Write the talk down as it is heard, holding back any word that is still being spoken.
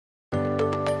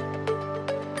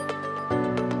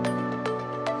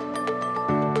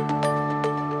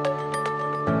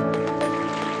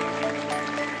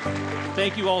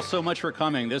thank you all so much for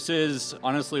coming. This is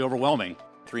honestly overwhelming.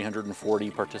 340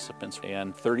 participants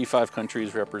and 35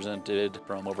 countries represented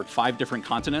from over 5 different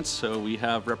continents. So we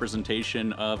have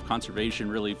representation of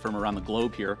conservation really from around the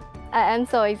globe here. I am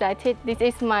so excited. This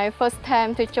is my first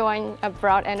time to join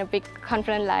abroad and a big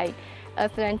conference like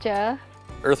EarthRanger.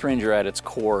 EarthRanger at its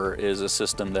core is a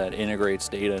system that integrates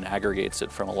data and aggregates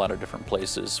it from a lot of different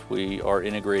places. We are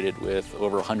integrated with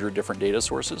over 100 different data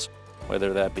sources,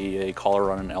 whether that be a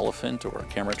collar on an elephant or a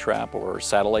camera trap or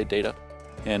satellite data.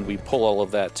 And we pull all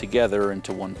of that together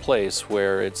into one place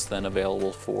where it's then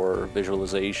available for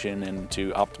visualization and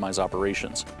to optimize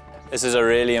operations. This is a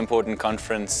really important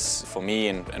conference for me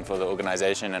and for the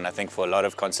organization, and I think for a lot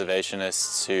of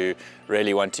conservationists who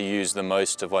really want to use the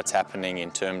most of what's happening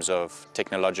in terms of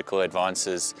technological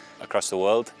advances across the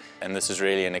world. And this is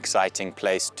really an exciting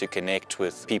place to connect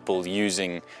with people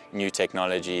using new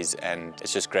technologies, and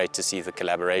it's just great to see the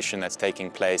collaboration that's taking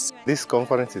place. This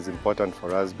conference is important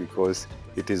for us because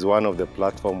it is one of the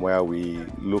platforms where we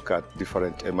look at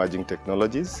different emerging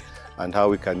technologies and how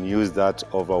we can use that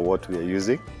over what we are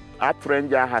using.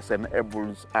 EarthRanger has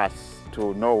enabled us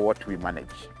to know what we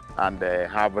manage and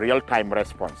have real-time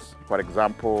response. For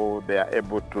example, they are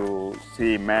able to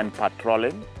see men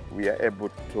patrolling. We are able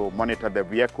to monitor the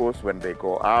vehicles when they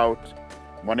go out,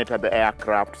 monitor the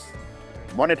aircrafts,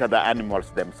 monitor the animals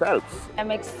themselves.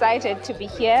 I'm excited to be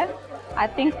here. I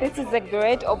think this is a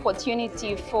great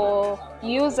opportunity for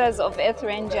users of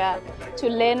EarthRanger to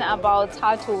learn about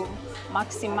how to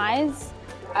maximize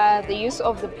the use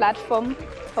of the platform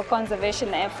for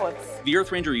conservation efforts. The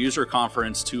EarthRanger User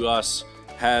Conference to us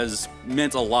has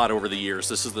meant a lot over the years.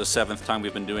 This is the 7th time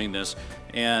we've been doing this.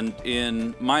 And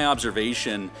in my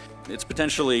observation, it's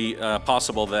potentially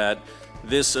possible that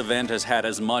this event has had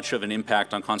as much of an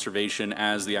impact on conservation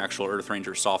as the actual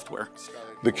EarthRanger software.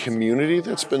 The community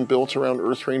that's been built around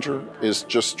EarthRanger is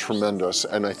just tremendous.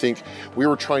 And I think we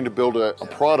were trying to build a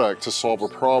product to solve a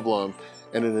problem.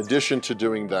 And in addition to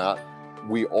doing that,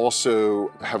 we also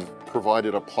have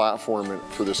provided a platform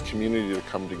for this community to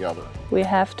come together. We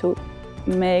have to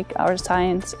make our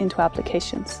science into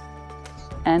applications.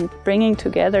 And bringing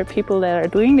together people that are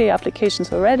doing the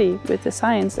applications already with the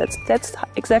science, that's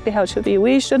exactly how it should be.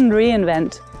 We shouldn't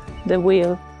reinvent the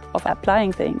wheel of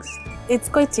applying things. It's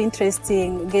quite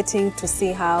interesting getting to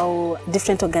see how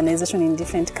different organizations in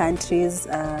different countries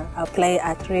apply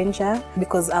EarthRanger,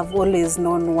 because I've always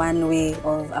known one way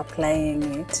of applying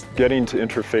it. Getting to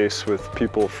interface with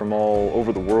people from all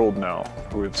over the world now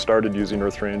who have started using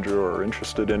EarthRanger or are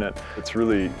interested in it, it's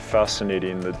really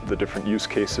fascinating the different use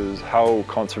cases, how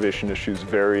conservation issues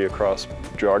vary across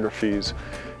geographies.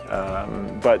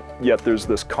 But yet there's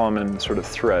this common sort of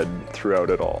thread throughout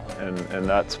it all, and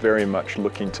that's very much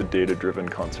looking to data-driven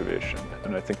conservation.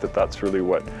 And I think that that's really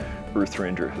what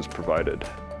EarthRanger has provided.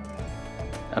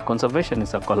 Conservation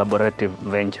is a collaborative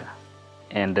venture,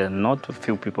 and not a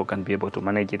few people can be able to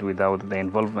manage it without the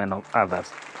involvement of others.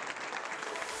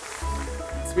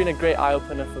 It's been a great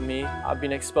eye-opener for me. I've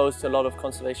been exposed to a lot of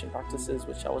conservation practices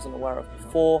which I wasn't aware of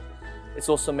before. It's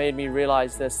also made me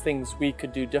realize there's things we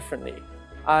could do differently.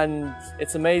 And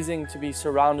it's amazing to be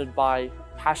surrounded by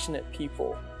passionate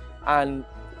people and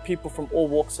people from all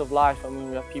walks of life. I mean,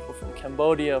 we have people from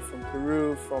Cambodia, from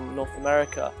Peru, from North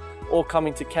America, all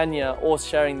coming to Kenya, all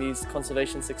sharing these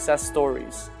conservation success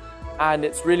stories. And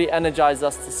it's really energized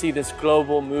us to see this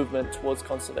global movement towards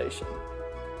conservation.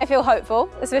 I feel hopeful,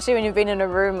 especially when you've been in a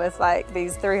room with like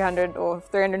these 300 or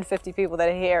 350 people that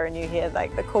are here and you hear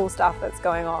like the cool stuff that's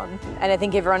going on. And I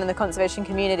think everyone in the conservation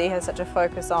community has such a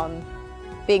focus on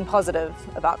being positive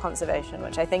about conservation,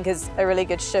 which I think is a really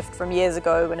good shift from years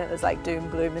ago when it was like doom,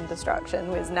 gloom and destruction,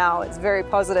 whereas now it's very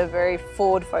positive, very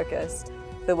forward focused.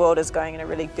 The world is going in a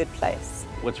really good place.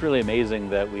 What's really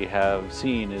amazing that we have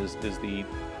seen is the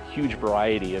huge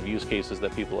variety of use cases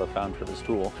that people have found for this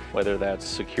tool, whether that's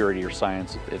security or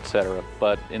science, etc.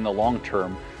 But in the long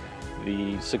term,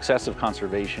 the success of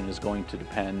conservation is going to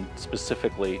depend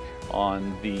specifically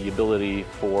on the ability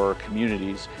for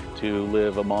communities to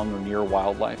live among or near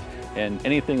wildlife. And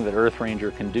anything that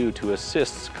EarthRanger can do to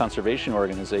assist conservation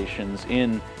organizations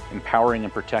in empowering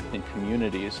and protecting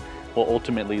communities will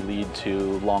ultimately lead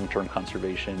to long-term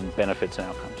conservation benefits and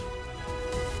outcomes.